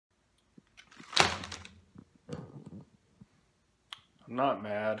I'm not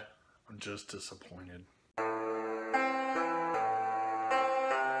mad, I'm just disappointed.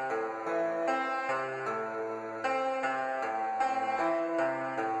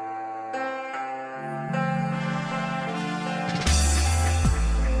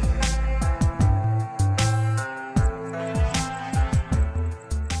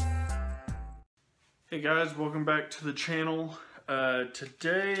 Hey guys, welcome back to the channel.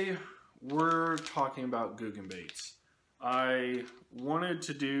 Today we're talking about Googan baits. I wanted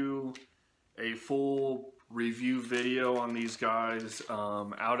to do a full review video on these guys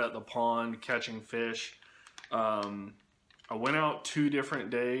out at the pond catching fish. I went out 2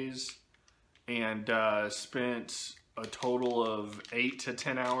 different days and spent a total of 8 to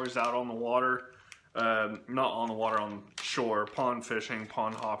 10 hours out on the water. Not on the water, on shore, pond fishing,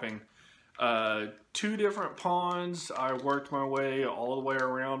 pond hopping. 2 different ponds. I worked my way all the way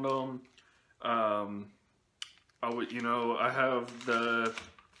around them. I have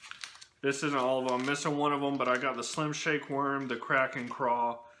this isn't all of them. I'm missing one of them, but I got the Slim Shake Worm, the Kraken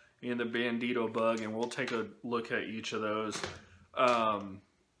Craw, and the Bandito Bug, and we'll take a look at each of those.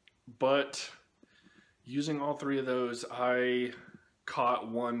 But using all 3 of those, I caught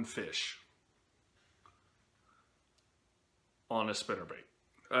 1 fish on a spinnerbait.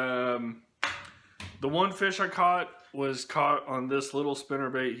 The 1 fish I caught was caught on this little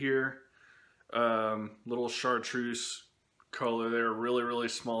spinnerbait here. Little chartreuse color there, really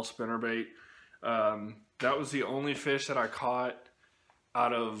small spinnerbait. That was the only fish that I caught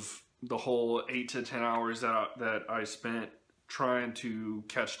out of the whole 8 to 10 hours that I spent trying to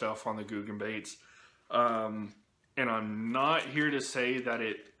catch stuff on the Googan baits. And I'm not here to say that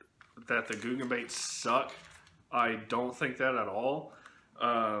the Googan baits suck. I don't think that at all.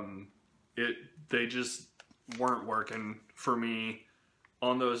 They just weren't working for me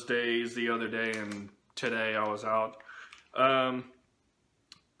on those days, the other day and today I was out. And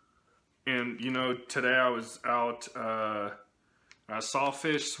you know, today I was out, I saw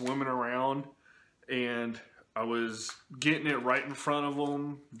fish swimming around and I was getting it right in front of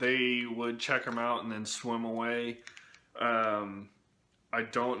them. They would check them out and then swim away. I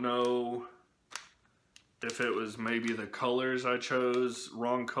don't know if it was maybe the colors I chose,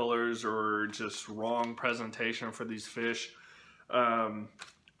 wrong colors, or just wrong presentation for these fish.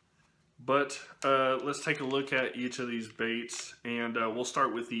 But let's take a look at each of these baits, and we'll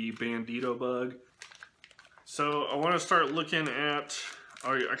start with the Bandito Bug. So I want to start looking at,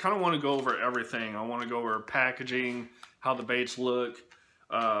 I kind of want to go over everything. I want to go over packaging, how the baits look,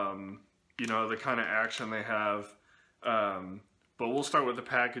 you know, the kind of action they have. But we'll start with the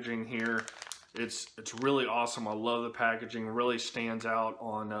packaging here. It's really awesome. I love the packaging. Really stands out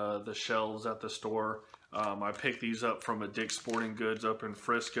on the shelves at the store. I picked these up from a Dick's Sporting Goods up in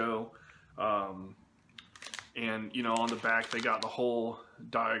Frisco. And you know, on the back they got the whole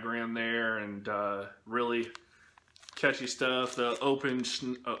diagram there, and really catchy stuff. The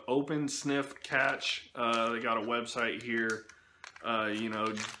open sniff catch. They got a website here. You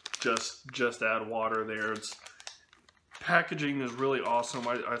know, just add water there. Packaging is really awesome.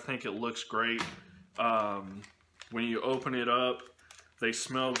 I think it looks great. When you open it up, they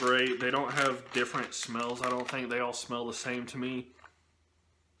smell great. They don't have different smells, I don't think. They all smell the same to me.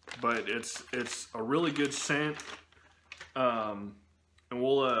 But it's a really good scent. And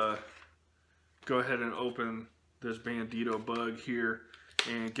we'll go ahead and open this Bandito Bug here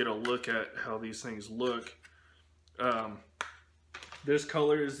and get a look at how these things look. This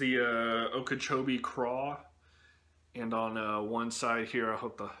color is the Okeechobee Craw. And on one side here, I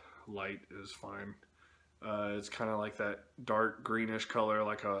hope the light is fine. It's kind of like that dark greenish color,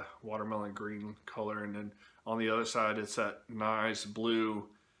 like a watermelon green color. And then on the other side, it's that nice blue,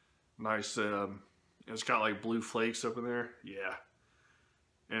 it's got like blue flakes up in there. Yeah.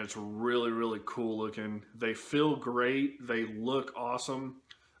 And it's really cool looking. They feel great. They look awesome.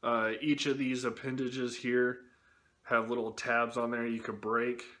 Each of these appendages here have little tabs on there you could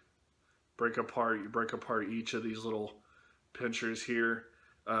break apart each of these little pinchers here,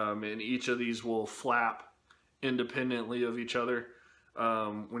 and each of these will flap independently of each other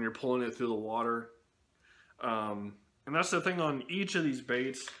when you're pulling it through the water. And that's the thing on each of these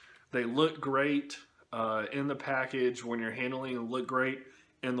baits. They look great in the package. When you're handling them, look great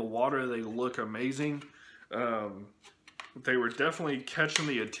in the water. They look amazing. They were definitely catching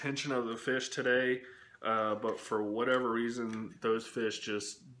the attention of the fish today, but for whatever reason, those fish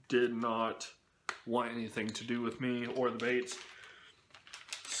just did not want anything to do with me or the baits.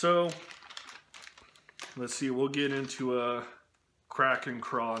 So let's see, we'll get into a Kraken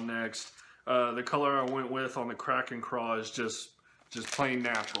Craw next. The color I went with on the Kraken Craw is just plain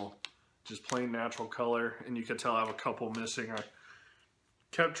natural. Just plain natural color, and you can tell I have a couple missing.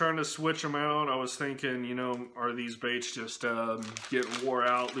 kept trying to switch them out. I was thinking, you know, are these baits just getting wore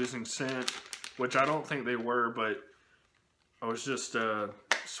out, losing scent? Which I don't think they were, but I was just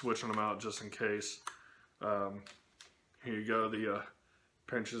switching them out just in case. Here you go, the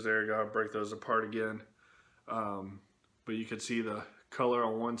pinches there. Gotta break those apart again. But you can see the color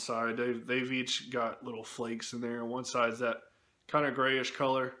on one side. They've each got little flakes in there. One side's that kind of grayish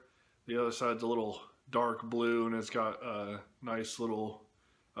color. The other side's a little dark blue, and it's got nice little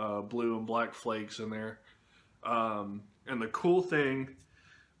blue and black flakes in there. And the cool thing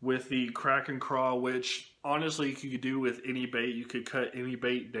with the crack and craw, which honestly you could do with any bait, you could cut any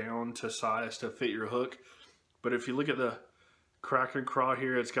bait down to size to fit your hook. But if you look at the crack and craw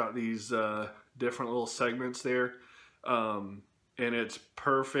here, it's got these different little segments there. And it's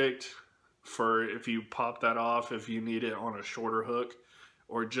perfect for if you pop that off, if you need it on a shorter hook,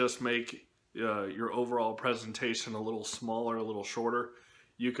 or just make your overall presentation a little smaller, a little shorter.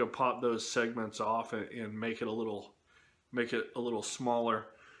 You could pop those segments off and make it a little smaller,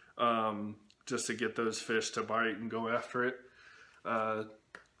 just to get those fish to bite and go after it.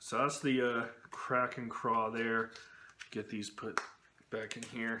 So that's the crack and craw there. Get these put back in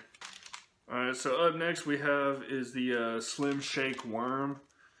here. Alright, so up next we have is the Slim Shake worm.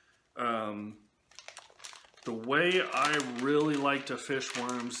 The way I really like to fish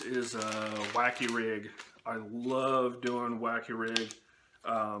worms is wacky rig. I love doing wacky rig.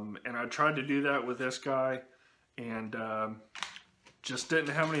 And I tried to do that with this guy and just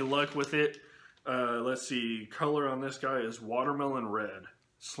didn't have any luck with it. Let's see, color on this guy is watermelon red.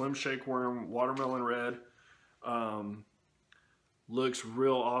 Slim Shake worm, watermelon red. Looks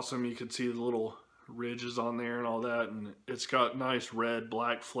real awesome. You can see the little ridges on there and all that, and it's got nice red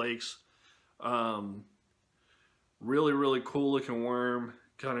black flakes. Really, really cool looking worm.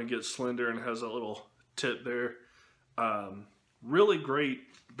 Kind of gets slender and has a little tip there. Really great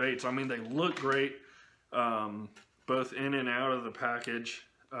baits. I mean, they look great, both in and out of the package.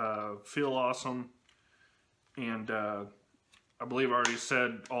 Feel awesome, and I believe I already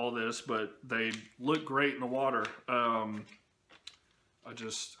said all this, but they look great in the water. I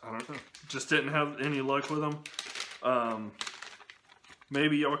don't know, just didn't have any luck with them.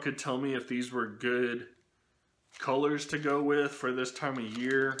 Maybe y'all could tell me if these were good colors to go with for this time of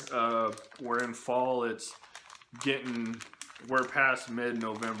year. We're in fall, we're past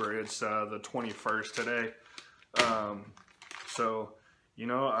mid-November. It's the 21st today. So, you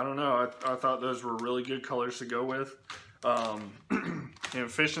know, I don't know. I thought those were really good colors to go with. And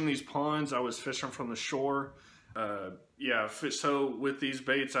fishing these ponds, I was fishing from the shore. Yeah, so with these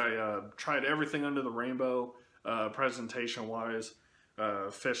baits, I tried everything under the rainbow, presentation-wise.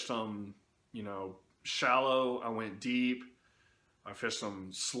 Fished them, you know, shallow. I went deep. I fished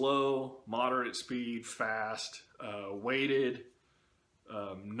them slow, moderate speed, fast, weighted,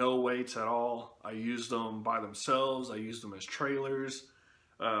 no weights at all. I used them by themselves. I used them as trailers.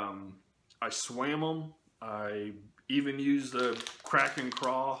 I swam them. I even used the crack and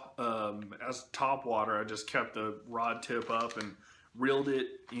craw as top water. I just kept the rod tip up and reeled it,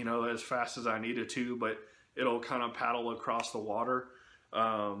 you know, as fast as I needed to, but it'll kind of paddle across the water.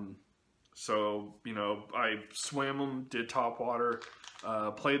 So, you know, I swam them, did top water,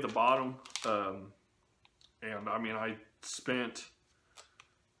 played the bottom, and I mean, I spent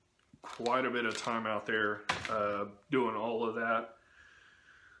quite a bit of time out there doing all of that.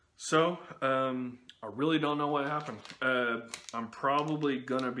 So, I really don't know what happened. I'm probably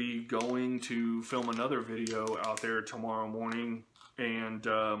gonna be going to film another video out there tomorrow morning, and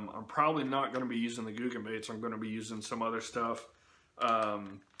I'm probably not gonna be using the Googan baits. I'm gonna be using some other stuff.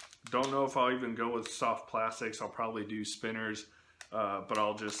 Don't know if I'll even go with soft plastics. I'll probably do spinners, but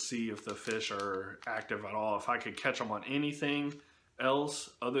I'll just see if the fish are active at all. If I could catch them on anything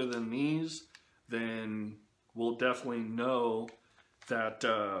else other than these, then we'll definitely know that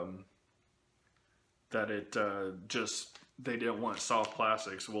they didn't want soft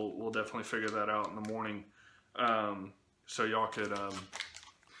plastics. We'll definitely figure that out in the morning. So y'all could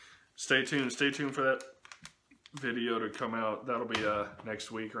stay tuned for that video to come out. That'll be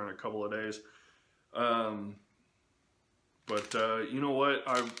next week or in a couple of days. But you know what,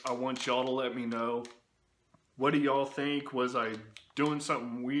 I want y'all to let me know, what do y'all think? Was I doing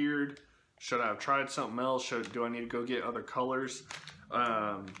something weird? Should I have tried something else? Do I need to go get other colors?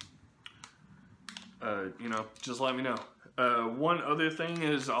 You know, just let me know. One other thing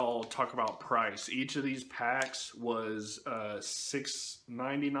is I'll talk about price. Each of these packs was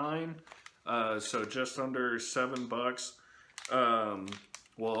 $6.99. So just under $7,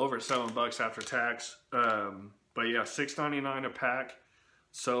 well, over $7 after tax. But yeah, $6.99 a pack.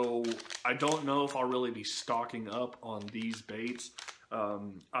 So I don't know if I'll really be stocking up on these baits.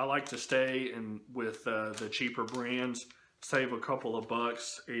 I like to stay with the cheaper brands, save a couple of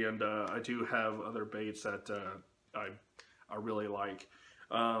bucks, and I do have other baits that I really like.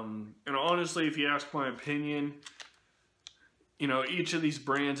 And honestly, if you ask my opinion, you know, each of these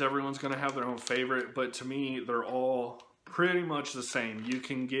brands, everyone's going to have their own favorite, but to me, they're all pretty much the same. You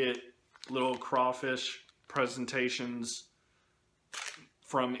can get little crawfish presentations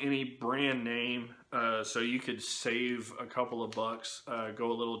from any brand name, so you could save a couple of bucks,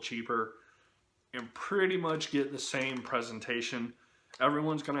 go a little cheaper, and pretty much get the same presentation.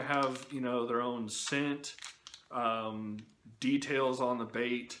 Everyone's going to have, you know, their own scent, details on the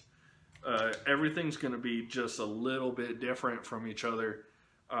bait. Everything's going to be just a little bit different from each other.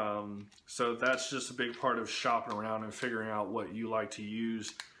 So that's just a big part of shopping around and figuring out what you like to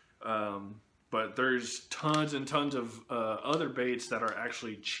use. But there's tons and tons of other baits that are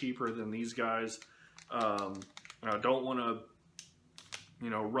actually cheaper than these guys. I don't want to, you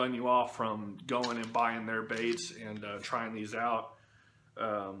know, run you off from going and buying their baits and trying these out.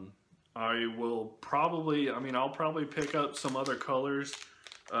 I will probably, I'll probably pick up some other colors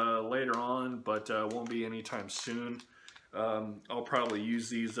later on, but won't be anytime soon. I'll probably use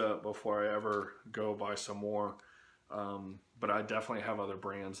these up before I ever go buy some more. But I definitely have other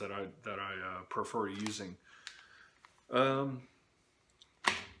brands that I prefer using.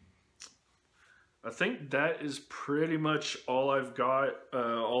 I think that is pretty much all I've got.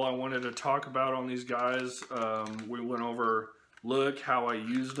 All I wanted to talk about on these guys. We went over how I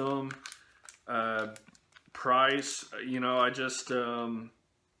used them, price. You know, I just don't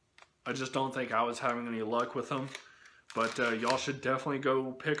think I was having any luck with them. But y'all should definitely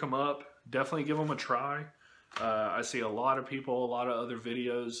go pick them up. Definitely give them a try. I see a lot of people, a lot of other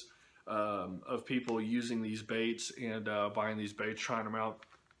videos of people using these baits and buying these baits, trying them out,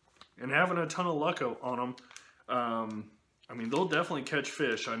 and having a ton of luck on them. They'll definitely catch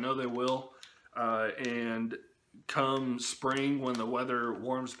fish. I know they will. And come spring, when the weather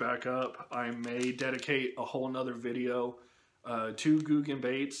warms back up, I may dedicate a whole nother video to Googan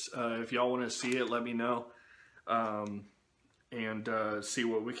baits. If y'all want to see it, let me know. And see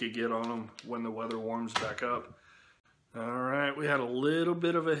what we could get on them when the weather warms back up. Alright, we had a little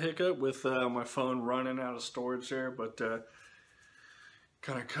bit of a hiccup with my phone running out of storage there, but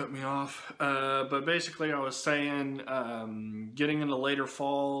kind of cut me off. But basically I was saying, getting into later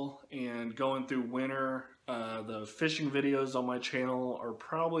fall and going through winter, the fishing videos on my channel are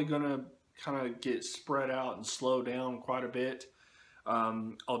probably going to kind of get spread out and slow down quite a bit.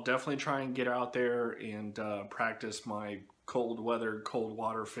 I'll definitely try and get out there and practice my cold weather, cold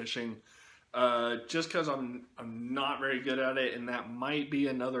water fishing, just because I'm not very good at it, and that might be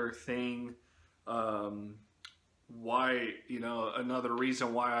another thing, why, you know, another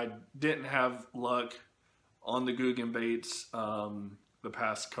reason why I didn't have luck on the Googan baits the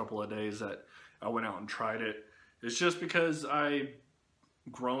past couple of days that I went out and tried it. It's just because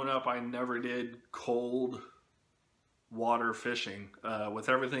growing up, I never did cold water fishing. With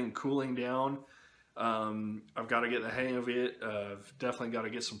everything cooling down, I've got to get the hang of it. I've definitely got to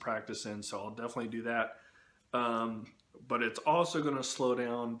get some practice in, so I'll definitely do that. But it's also going to slow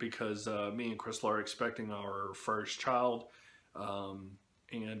down because me and Crystal are expecting our first child. And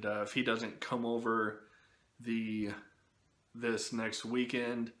if he doesn't come over this next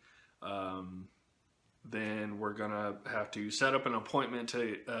weekend, then we're going to have to set up an appointment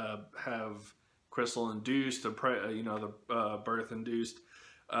to have Crystal induced, the birth induced.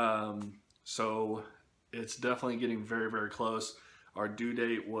 So it's definitely getting very, very close. Our due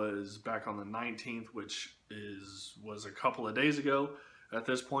date was back on the 19th, which was a couple of days ago. At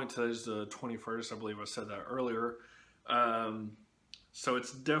this point, today's the 21st. I believe I said that earlier. So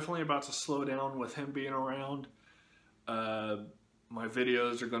it's definitely about to slow down with him being around. My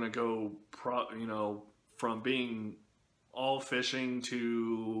videos are going to go, from being all fishing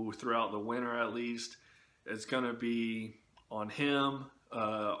to throughout the winter at least. It's going to be on him,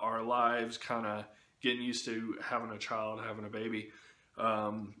 our lives, kind of getting used to having a child, having a baby,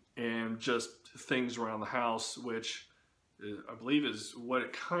 and just things around the house, which I believe is what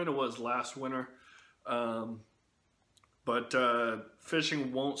it kind of was last winter. But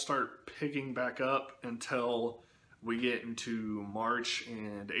fishing won't start picking back up until we get into March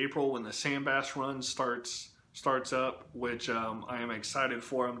and April, when the sand bass run starts up, which I am excited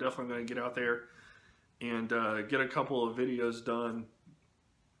for. I'm definitely going to get out there and get a couple of videos done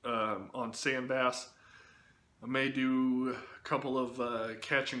on sand bass. I may do a couple of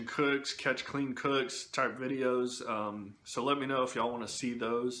catch clean cooks type videos. So let me know if y'all want to see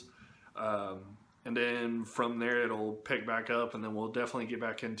those. And then from there it'll pick back up, and then we'll definitely get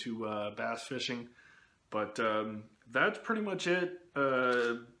back into bass fishing. But that's pretty much it.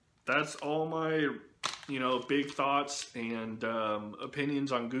 That's all my, big thoughts and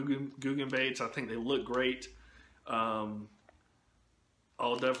opinions on Googan baits. I think they look great. I'll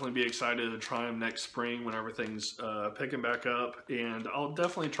definitely be excited to try them next spring when everything's picking back up, and I'll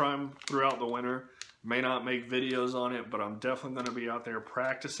definitely try them throughout the winter. May not make videos on it, but I'm definitely going to be out there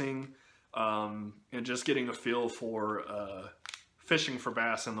practicing and just getting a feel for fishing for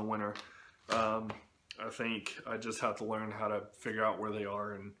bass in the winter. I think I just have to learn how to figure out where they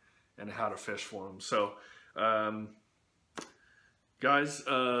are and how to fish for them. So, guys,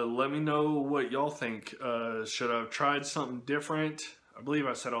 let me know what y'all think. Should I have tried something different? I believe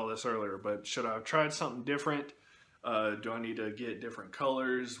I said all this earlier, but should I have tried something different? Do I need to get different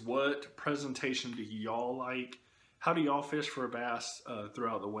colors? What presentation do y'all like? How do y'all fish for bass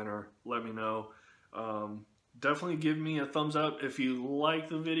throughout the winter? Let me know. Definitely give me a thumbs up if you like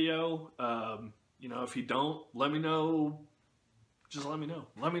the video. If you don't, let me know. Just let me know.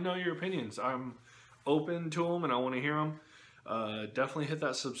 Let me know your opinions. I'm open to them and I want to hear them. Definitely hit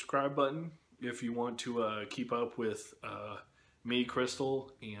that subscribe button if you want to keep up with me,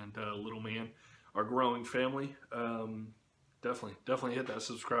 Crystal, and Little Man, our growing family. Definitely hit that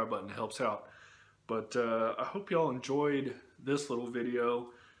subscribe button. It helps out. But I hope y'all enjoyed this little video.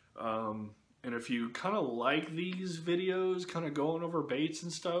 And if you kind of like these videos, kind of going over baits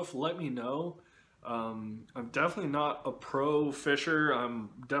and stuff, let me know. I'm definitely not a pro fisher. I'm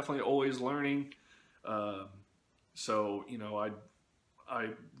definitely always learning. So, I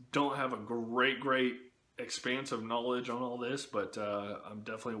don't have a great expansive knowledge on all this, but I'm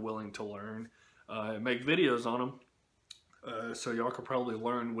definitely willing to learn and make videos on them. So y'all could probably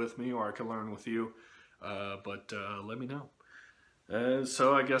learn with me, or I could learn with you. But let me know.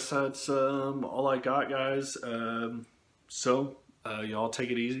 So I guess that's all I got, guys. So y'all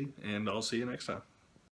take it easy, and I'll see you next time.